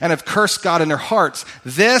sinned and have cursed God in their hearts.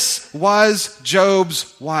 This was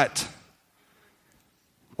Job's what?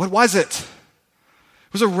 What was it?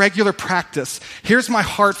 It was a regular practice. Here's my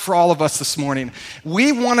heart for all of us this morning.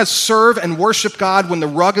 We want to serve and worship God when the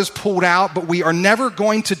rug is pulled out, but we are never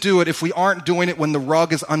going to do it if we aren't doing it when the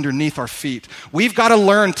rug is underneath our feet. We've got to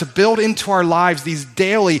learn to build into our lives these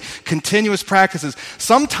daily, continuous practices.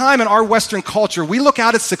 Sometime in our Western culture, we look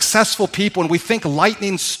out at successful people and we think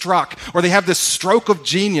lightning struck, or they have this stroke of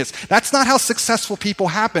genius. That's not how successful people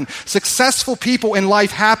happen. Successful people in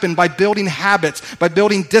life happen by building habits, by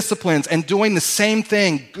building disciplines, and doing the same thing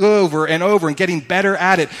over and over and getting better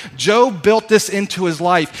at it. Job built this into his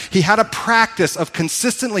life. He had a practice of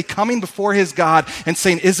consistently coming before his God and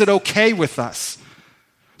saying, is it okay with us?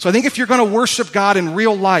 So I think if you're going to worship God in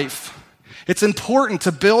real life, it's important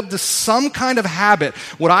to build some kind of habit,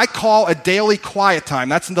 what I call a daily quiet time.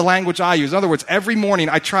 That's the language I use. In other words, every morning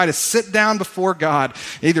I try to sit down before God,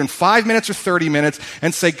 either in 5 minutes or 30 minutes,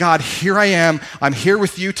 and say, God, here I am. I'm here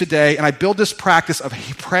with you today. And I build this practice of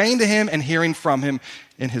praying to him and hearing from him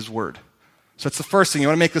in his word. So that's the first thing. You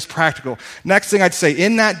want to make this practical. Next thing I'd say,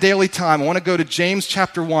 in that daily time, I want to go to James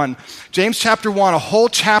chapter 1. James chapter 1, a whole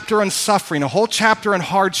chapter on suffering, a whole chapter on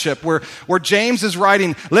hardship, where James is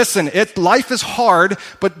writing, listen, life is hard,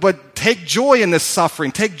 but take joy in this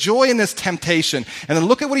suffering. Take joy in this temptation. And then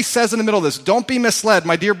look at what he says in the middle of this. Don't be misled,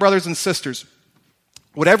 my dear brothers and sisters.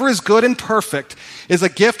 Whatever is good and perfect is a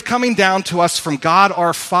gift coming down to us from God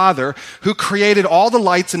our Father, who created all the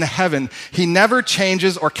lights in heaven. He never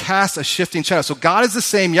changes or casts a shifting shadow. So God is the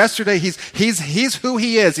same yesterday. He's who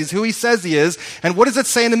he is. He's who he says he is. And what does it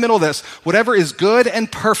say in the middle of this? Whatever is good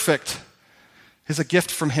and perfect is a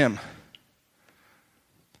gift from him.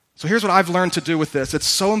 So here's what I've learned to do with this. It's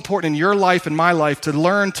so important in your life and my life to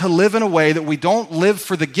learn to live in a way that we don't live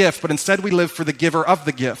for the gift, but instead we live for the giver of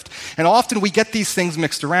the gift. And often we get these things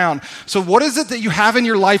mixed around. So what is it that you have in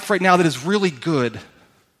your life right now that is really good?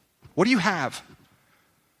 What do you have?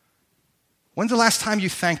 When's the last time you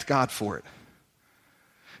thanked God for it?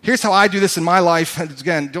 Here's how I do this in my life.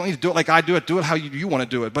 Again, don't need to do it like I do it. Do it how you want to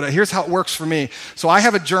do it. But here's how it works for me. So I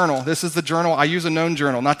have a journal. This is the journal. I use a known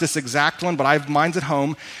journal. Not this exact one, but I have mine's at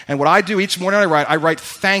home. And what I do each morning I write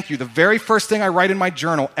thank you. The very first thing I write in my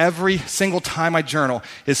journal, every single time I journal,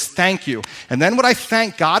 is thank you. And then what I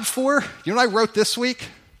thank God for, you know what I wrote this week?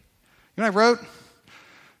 You know what I wrote?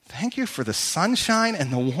 Thank you for the sunshine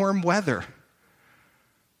and the warm weather.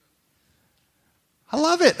 I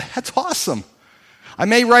love it. That's awesome. I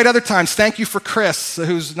may write other times, thank you for Chris,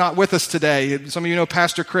 who's not with us today. Some of you know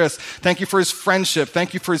Pastor Chris. Thank you for his friendship.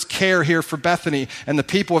 Thank you for his care here for Bethany and the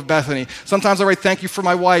people of Bethany. Sometimes I write, thank you for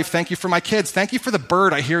my wife. Thank you for my kids. Thank you for the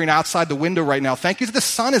bird I'm hearing outside the window right now. Thank you that the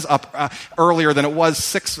sun is up earlier than it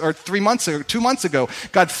was 2 months ago.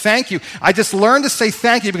 God, thank you. I just learned to say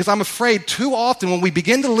thank you because I'm afraid too often when we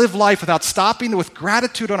begin to live life without stopping with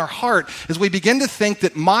gratitude on our heart is we begin to think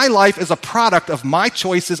that my life is a product of my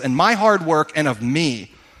choices and my hard work and of me.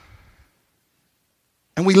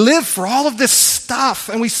 And we live for all of this stuff,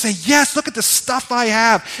 and we say, yes, look at the stuff I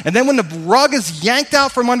have. And then when the rug is yanked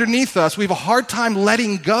out from underneath us, we have a hard time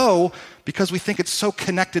letting go because we think it's so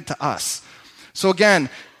connected to us. So again,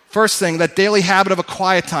 first thing, that daily habit of a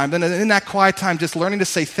quiet time. Then in that quiet time, just learning to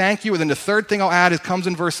say thank you. And then the third thing I'll add comes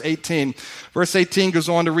in verse 18. Verse 18 goes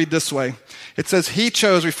on to read this way. It says, he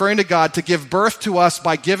chose, referring to God, to give birth to us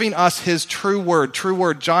by giving us his true word. True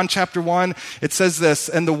word. John chapter 1, it says this,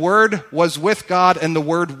 and the word was with God, and the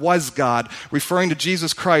word was God, referring to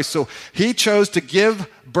Jesus Christ. So he chose to give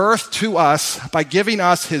birth to us by giving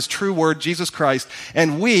us his true word, Jesus Christ.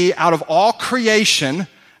 And we, out of all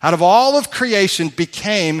of creation,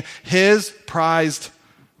 became his prized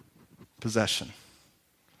possession.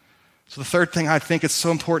 So the third thing I think it's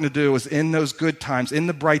so important to do is in those good times, in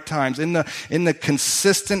the bright times, in the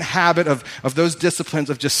consistent habit of those disciplines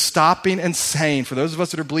of just stopping and saying, for those of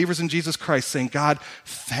us that are believers in Jesus Christ, saying, God,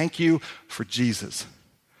 thank you for Jesus.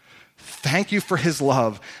 Thank you for his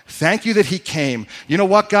love. Thank you that he came. You know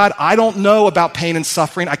what, God? I don't know about pain and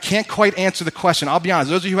suffering. I can't quite answer the question. I'll be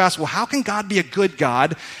honest. Those of you who ask, well, how can God be a good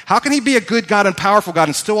God? How can he be a good God and powerful God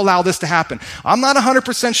and still allow this to happen? I'm not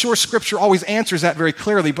 100% sure Scripture always answers that very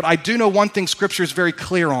clearly, but I do know one thing Scripture is very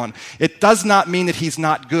clear on. It does not mean that he's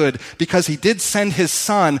not good because he did send his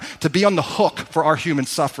son to be on the hook for our human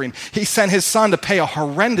suffering. He sent his son to pay a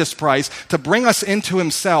horrendous price to bring us into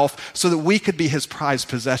himself so that we could be his prized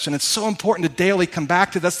possession. It's so important to daily come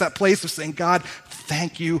back to that place of saying, God,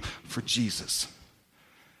 thank you for Jesus.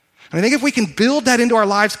 And I think if we can build that into our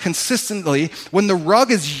lives consistently, when the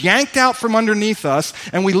rug is yanked out from underneath us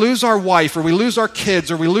and we lose our wife or we lose our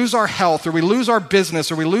kids or we lose our health or we lose our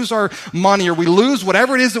business or we lose our money or we lose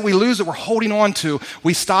whatever it is that we lose that we're holding on to,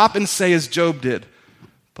 we stop and say as Job did,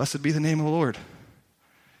 blessed be the name of the Lord.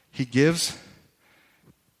 He gives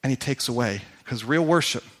and he takes away, because real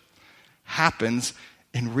worship happens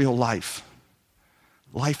in real life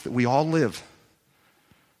that we all live.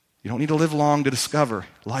 You don't need to live long to discover.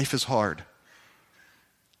 Life is hard.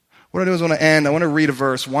 What I do is when I end, I want to read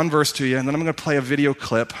one verse to you, and then I'm going to play a video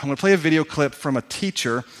clip. I'm going to play a video clip from a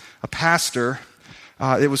teacher, a pastor.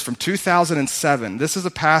 It was from 2007. This is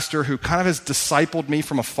a pastor who kind of has discipled me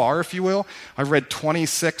from afar, if you will. I've read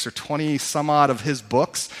 26 or 20 some odd of his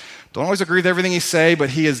books. Don't always agree with everything he says, but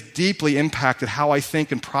he has deeply impacted how I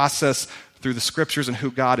think and process through the scriptures and who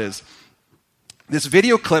God is. This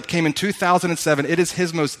video clip came in 2007. It is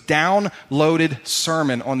his most downloaded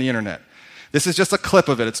sermon on the internet. This is just a clip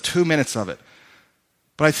of it. It's 2 minutes of it.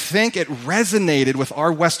 But I think it resonated with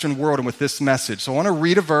our Western world and with this message. So I want to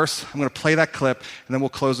read a verse. I'm going to play that clip, and then we'll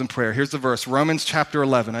close in prayer. Here's the verse, Romans chapter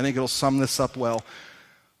 11. I think it'll sum this up well.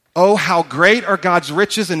 Oh, how great are God's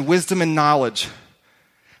riches and wisdom and knowledge.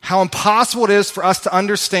 how impossible it is for us to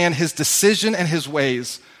understand his decision and his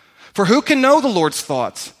ways. For who can know the Lord's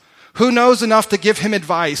thoughts? Who knows enough to give him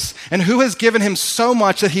advice? And who has given him so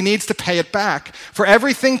much that he needs to pay it back? For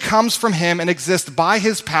everything comes from him and exists by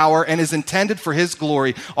his power and is intended for his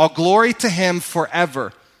glory. All glory to him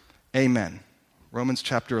forever. Amen. Romans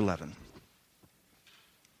chapter 11.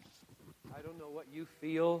 I don't know what you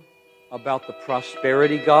feel about the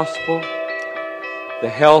prosperity gospel, the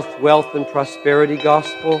health, wealth, and prosperity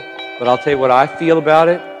gospel, but I'll tell you what I feel about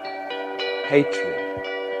it. Hatred.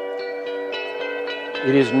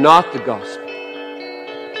 It is not the gospel.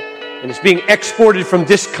 And it's being exported from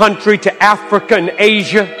this country to Africa and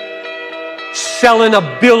Asia, selling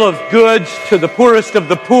a bill of goods to the poorest of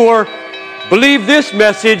the poor. Believe this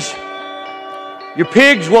message: your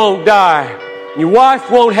pigs won't die, your wife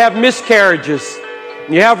won't have miscarriages,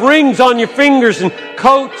 and you have rings on your fingers and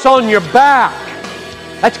coats on your back.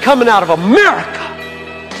 That's coming out of America.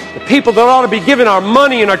 The people that ought to be giving our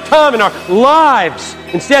money and our time and our lives,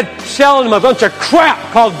 instead selling them a bunch of crap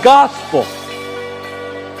called gospel.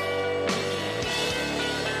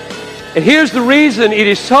 And here's the reason it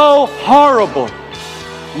is so horrible.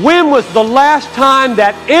 When was the last time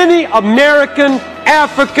that any American,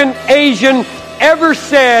 African, Asian ever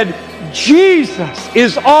said, Jesus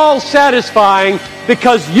is all satisfying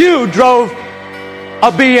because you drove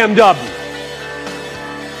a BMW?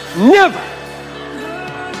 Never.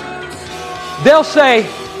 They'll say,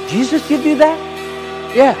 Jesus give you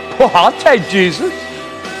that? Yeah, well, I'll take Jesus.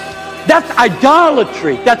 That's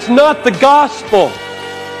idolatry. That's not the gospel.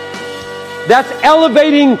 That's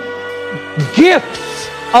elevating gifts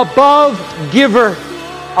above giver.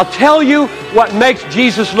 I'll tell you what makes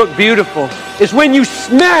Jesus look beautiful is when you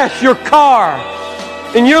smash your car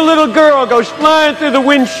and your little girl goes flying through the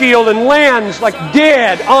windshield and lands like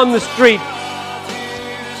dead on the street.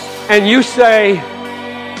 And you say,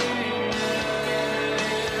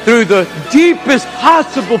 through the deepest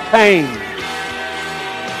possible pain,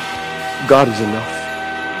 God is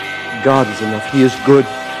enough. God is enough. He is good.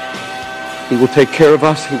 He will take care of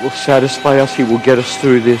us. He will satisfy us. He will get us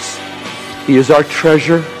through this. He is our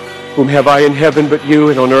treasure. Whom have I in heaven but you?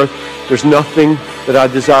 And on earth there's nothing that I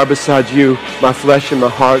desire besides you. My flesh and my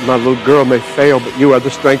heart, my little girl may fail, but you are the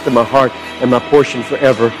strength of my heart and my portion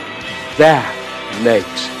forever. That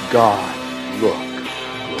makes God look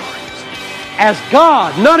glorious. As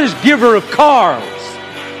God, not as giver of cars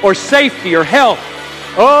or safety or health.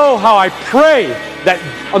 Oh, how I pray that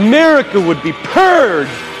America would be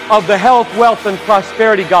purged of the health, wealth, and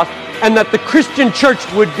prosperity gospel, and that the Christian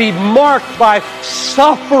church would be marked by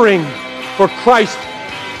suffering for Christ.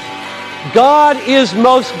 God is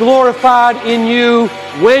most glorified in you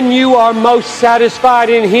when you are most satisfied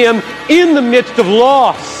in Him in the midst of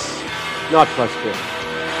loss, not prosperity.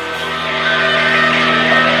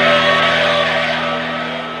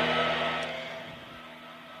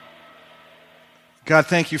 God,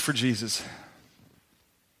 thank you for Jesus.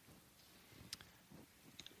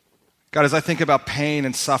 God, as I think about pain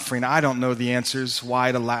and suffering, I don't know the answers, why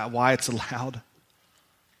it's allowed.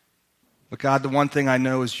 But God, the one thing I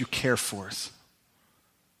know is you care for us.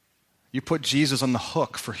 You put Jesus on the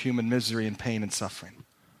hook for human misery and pain and suffering.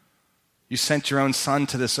 You sent your own Son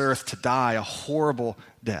to this earth to die a horrible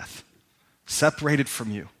death, separated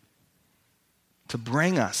from you, to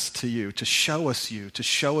bring us to you, to show us you, to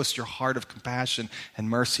show us your heart of compassion and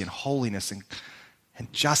mercy and holiness and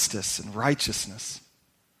justice and righteousness.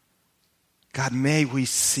 God, may we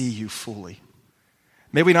see you fully.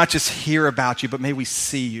 May we not just hear about you, but may we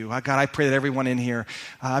see you. God, I pray that everyone in here,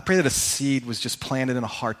 I pray that a seed was just planted in a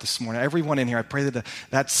heart this morning. Everyone in here, I pray that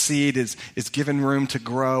that seed is given room to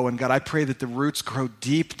grow. And God, I pray that the roots grow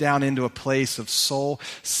deep down into a place of soul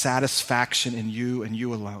satisfaction in you and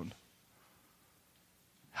you alone.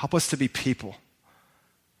 Help us to be people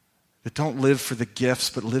that don't live for the gifts,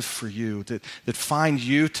 but live for you, that find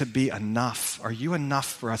you to be enough. Are you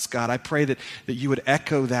enough for us, God? I pray that you would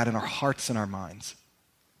echo that in our hearts and our minds.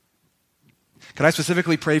 Could I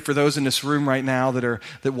specifically pray for those in this room right now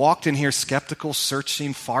that walked in here skeptical,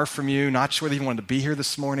 searching, far from you, not sure they even wanted to be here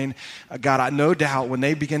this morning? God, I no doubt when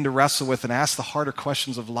they begin to wrestle with and ask the harder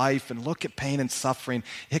questions of life and look at pain and suffering,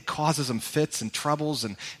 it causes them fits and troubles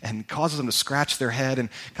and causes them to scratch their head. And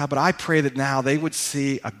God, but I pray that now they would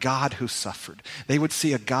see a God who suffered. They would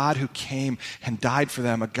see a God who came and died for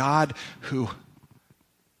them, a God who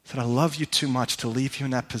said, I love you too much to leave you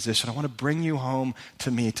in that position. I want to bring you home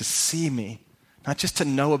to me, to see me. Not just to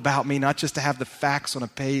know about me, not just to have the facts on a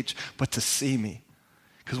page, but to see me.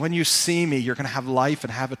 Because when you see me, you're going to have life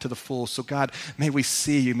and have it to the full. So God, may we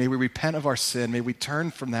see you. May we repent of our sin. May we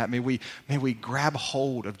turn from that. May we grab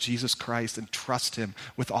hold of Jesus Christ and trust him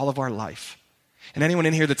with all of our life. And anyone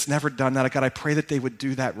in here that's never done that, God, I pray that they would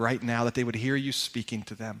do that right now, that they would hear you speaking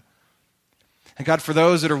to them. And God, for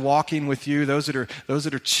those that are walking with you, those that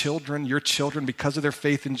are children, your children, because of their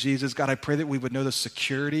faith in Jesus, God, I pray that we would know the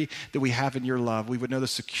security that we have in your love. We would know the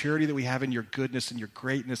security that we have in your goodness and your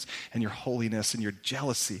greatness and your holiness and your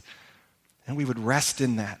jealousy. And we would rest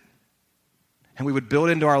in that. And we would build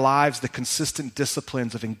into our lives the consistent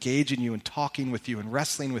disciplines of engaging you and talking with you and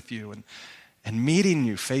wrestling with you and meeting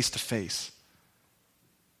you face to face.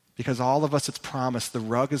 Because all of us, it's promised, the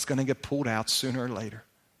rug is going to get pulled out sooner or later.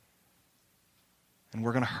 And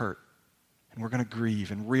we're going to hurt, and we're going to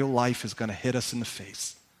grieve, and real life is going to hit us in the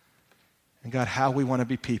face. And God, how we want to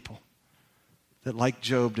be people that, like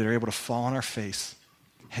Job did, are able to fall on our face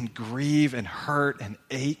and grieve and hurt and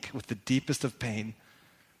ache with the deepest of pain,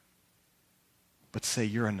 but say,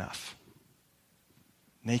 you're enough.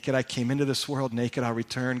 Naked I came into this world, naked I'll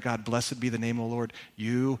return. God, blessed be the name of the Lord.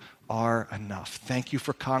 You are enough. Thank you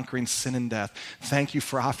for conquering sin and death. Thank you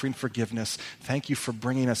for offering forgiveness. Thank you for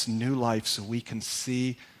bringing us new life so we can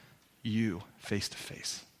see you face to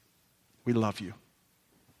face. We love you.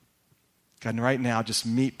 God, and right now, just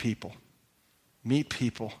meet people. Meet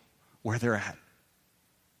people where they're at.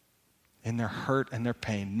 In their hurt and their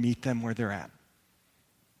pain, meet them where they're at.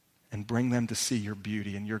 And bring them to see your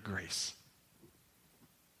beauty and your grace.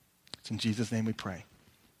 It's in Jesus' name we pray.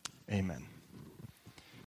 Amen.